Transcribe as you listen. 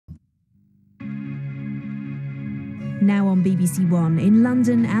Now on BBC One in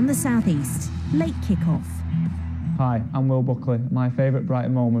London and the South East, late kick-off. Hi, I'm Will Buckley. My favourite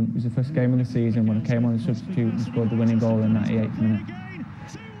Brighton moment was the first game of the season when I came on as substitute and scored the winning goal in the 98th minute.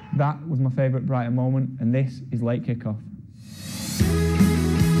 That was my favourite Brighton moment, and this is late kick-off.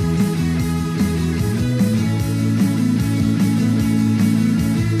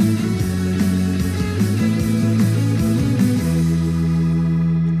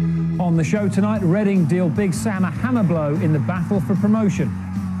 On the show tonight, Reading deal Big Sam a hammer blow in the battle for promotion.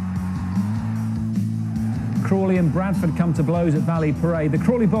 Crawley and Bradford come to blows at Valley Parade. The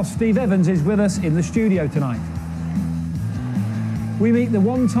Crawley boss Steve Evans is with us in the studio tonight. We meet the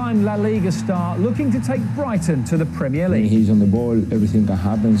one-time La Liga star looking to take Brighton to the Premier League. When he's on the ball, everything can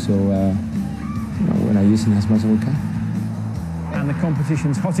happen, so we're not using as much as we can. And the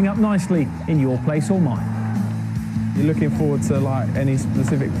competition's hotting up nicely in your place or mine. You're looking forward to any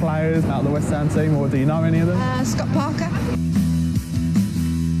specific players out of the West Ham team, or do you know any of them? Scott Parker.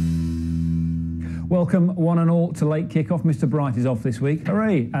 Welcome, one and all, to Late Kick-Off. Mr. Bright is off this week.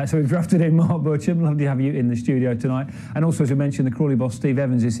 Hooray! So we've drafted in Mark Butcham. Lovely to have you in the studio tonight. And also, as we mentioned, the Crawley boss, Steve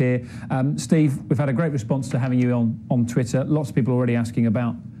Evans, is here. Steve, we've had a great response to having you on Twitter. Lots of people already asking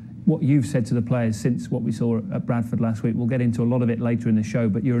about what you've said to the players since what we saw at Bradford last week. We'll get into a lot of it later in the show,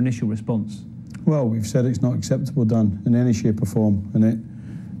 but your initial response? Well, we've said it's not acceptable, Dan, in any shape or form, and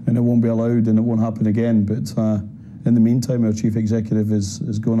it won't be allowed, and it won't happen again. But in the meantime, our chief executive is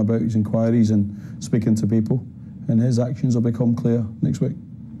going about his inquiries and speaking to people, and his actions will become clear next week.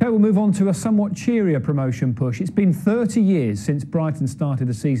 Okay, we'll move on to a somewhat cheerier promotion push. It's been 30 years since Brighton started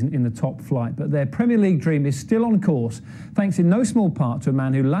the season in the top flight, but their Premier League dream is still on course, thanks in no small part to a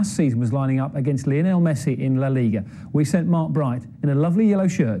man who last season was lining up against Lionel Messi in La Liga. We sent Mark Bright in a lovely yellow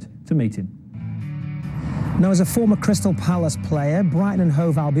shirt to meet him. Now, as a former Crystal Palace player, Brighton and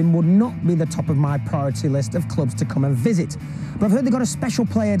Hove Albion would not be the top of my priority list of clubs to come and visit. But I've heard they've got a special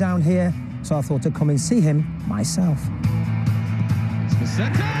player down here, so I thought to come and see him myself.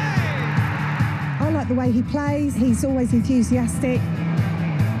 Vicente! I like the way he plays. He's always enthusiastic.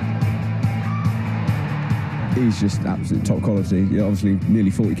 He's just absolute top quality. Obviously, nearly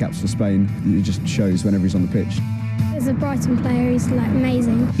 40 caps for Spain. It just shows whenever he's on the pitch. As a Brighton player, he's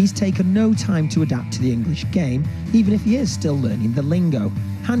amazing. He's taken no time to adapt to the English game, even if he is still learning the lingo.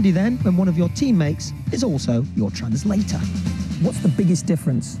 Handy then when one of your teammates is also your translator. What's the biggest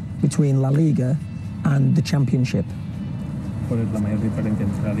difference between La Liga and the Championship? ¿Cuál es la mayor diferencia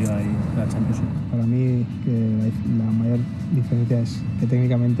entre la Liga y la Championship? Para mí, la mayor diferencia es que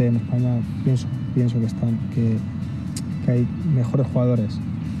técnicamente en España pienso que hay mejores jugadores,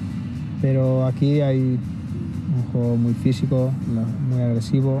 pero aquí hay un juego muy físico, muy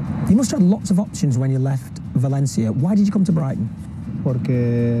agresivo. You must have had lots of options when you left Valencia. Why did you come to Brighton?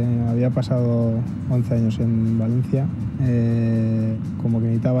 Porque había pasado 11 años en Valencia, como que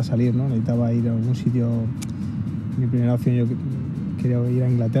necesitaba salir, ¿no? Necesitaba ir a algún sitio. Mi primera opción, yo quería ir a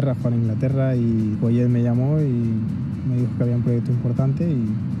Inglaterra, jugar en Inglaterra, y Boyet me llamó y me dijo que había un proyecto importante,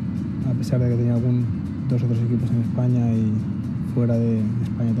 y a pesar de que tenía dos o tres equipos en España y fuera de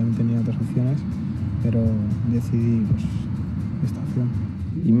España también tenía otras opciones, pero decidí esta opción.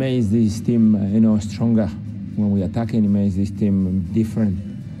 It makes this team, stronger when we attack, and it makes this team different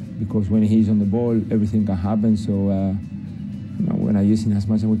because when he's on the ball, everything can happen. So we're not using as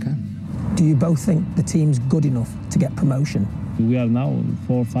much as we can. Do you both think the team's good enough to get promotion? We are now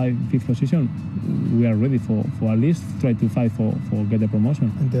 4th, 5th, 5th position. We are ready for at least try to fight for get the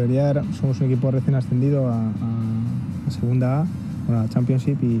promotion. En teoría somos un equipo recién ascendido a Segunda A, a la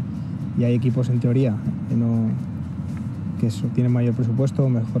Championship, y hay equipos en teoría que tienen mayor presupuesto,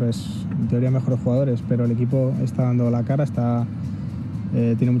 en teoría mejores jugadores, pero el equipo está dando la cara,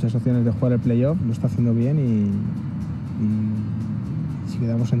 tiene muchas opciones de jugar el playoff, lo está haciendo bien, y si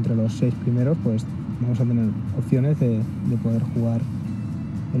quedamos entre los 6 primeros, pues vamos a tener opciones de poder jugar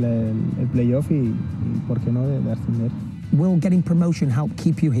el playoff y por qué no, de ascender. Will getting promotion help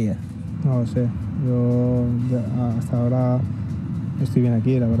keep you here? No lo sé, yo hasta ahora estoy bien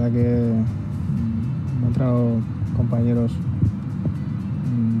aquí. La verdad que me han entrado compañeros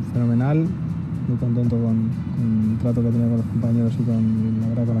fenomenal, muy contento con el trato que he tenido con los compañeros y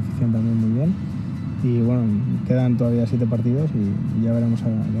con la afición también muy bien. Y bueno, quedan todavía 7 partidos y ya veremos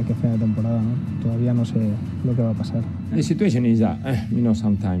a qué final de temporada, ¿no? Todavía no sé lo que va a pasar. The situation is that,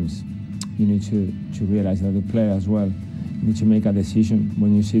 sometimes you need to realize that the player as well need to make a decision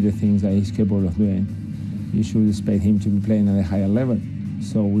when you see the things that he's capable of doing. You should expect him to be playing at a higher level.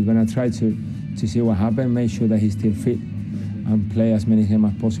 So we're going to try to see what happens, make sure that he's still fit and play as many games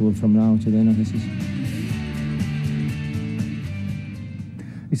as possible from now to the end of the season.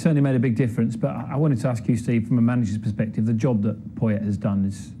 He's certainly made a big difference. But I wanted to ask you, Steve, from a manager's perspective, the job that Poyet has done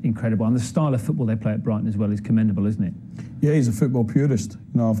is incredible, and the style of football they play at Brighton as well is commendable, isn't it? Yeah, he's a football purist.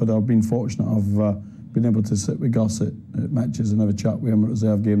 You know, I've been fortunate. I've been able to sit with Gus at matches and have a chat with him at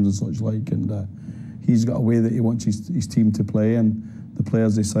reserve games and such like, and he's got a way that he wants his team to play, and the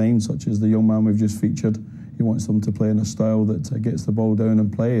players they sign, such as the young man we've just featured, he wants them to play in a style that gets the ball down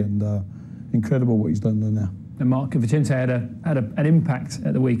and play, and incredible what he's done there. And Mark, Vicente had an impact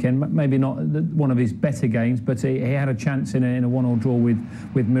at the weekend, maybe not one of his better games, but he had a chance in a 1-1 draw with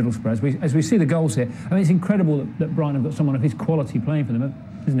Middlesbrough. As we see the goals here, I mean, it's incredible that Brighton have got someone of his quality playing for them,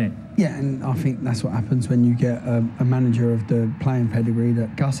 isn't it? Yeah, and I think that's what happens when you get a manager of the playing pedigree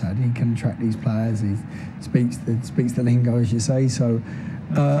that Gus had. He can attract these players. He speaks the lingo, as you say. So.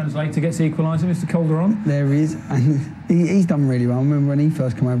 Translator gets the equaliser, Mr. Calderon. There he is, and he's done really well. I remember when he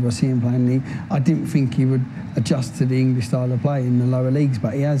first came over, I see him playing. I didn't think he would adjust to the English style of play in the lower leagues,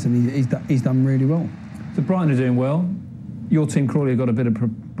 but he has, and he's done really well. So Brighton are doing well. Your team, Crawley, have got a bit of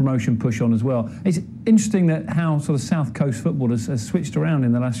promotion push on as well. It's interesting that how sort of South Coast football has switched around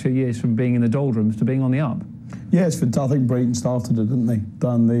in the last few years from being in the doldrums to being on the up. Yeah, it's fantastic. I think Brighton started it, didn't they?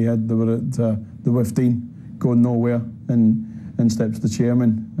 Dan, they were at the 15, going nowhere, and in steps the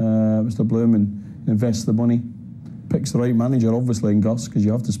chairman, Mr. Bloom, and invests the money. Picks the right manager, obviously, in Gus, because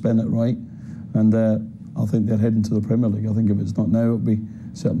you have to spend it right. And I think they're heading to the Premier League. I think if it's not now, it'll be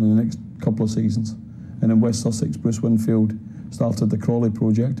certainly in the next couple of seasons. And in West Sussex, Bruce Winfield started the Crawley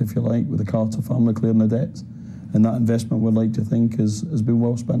project, if you like, with the Carter family clearing the debts. And that investment, we'd like to think, has been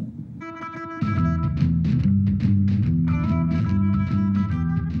well spent.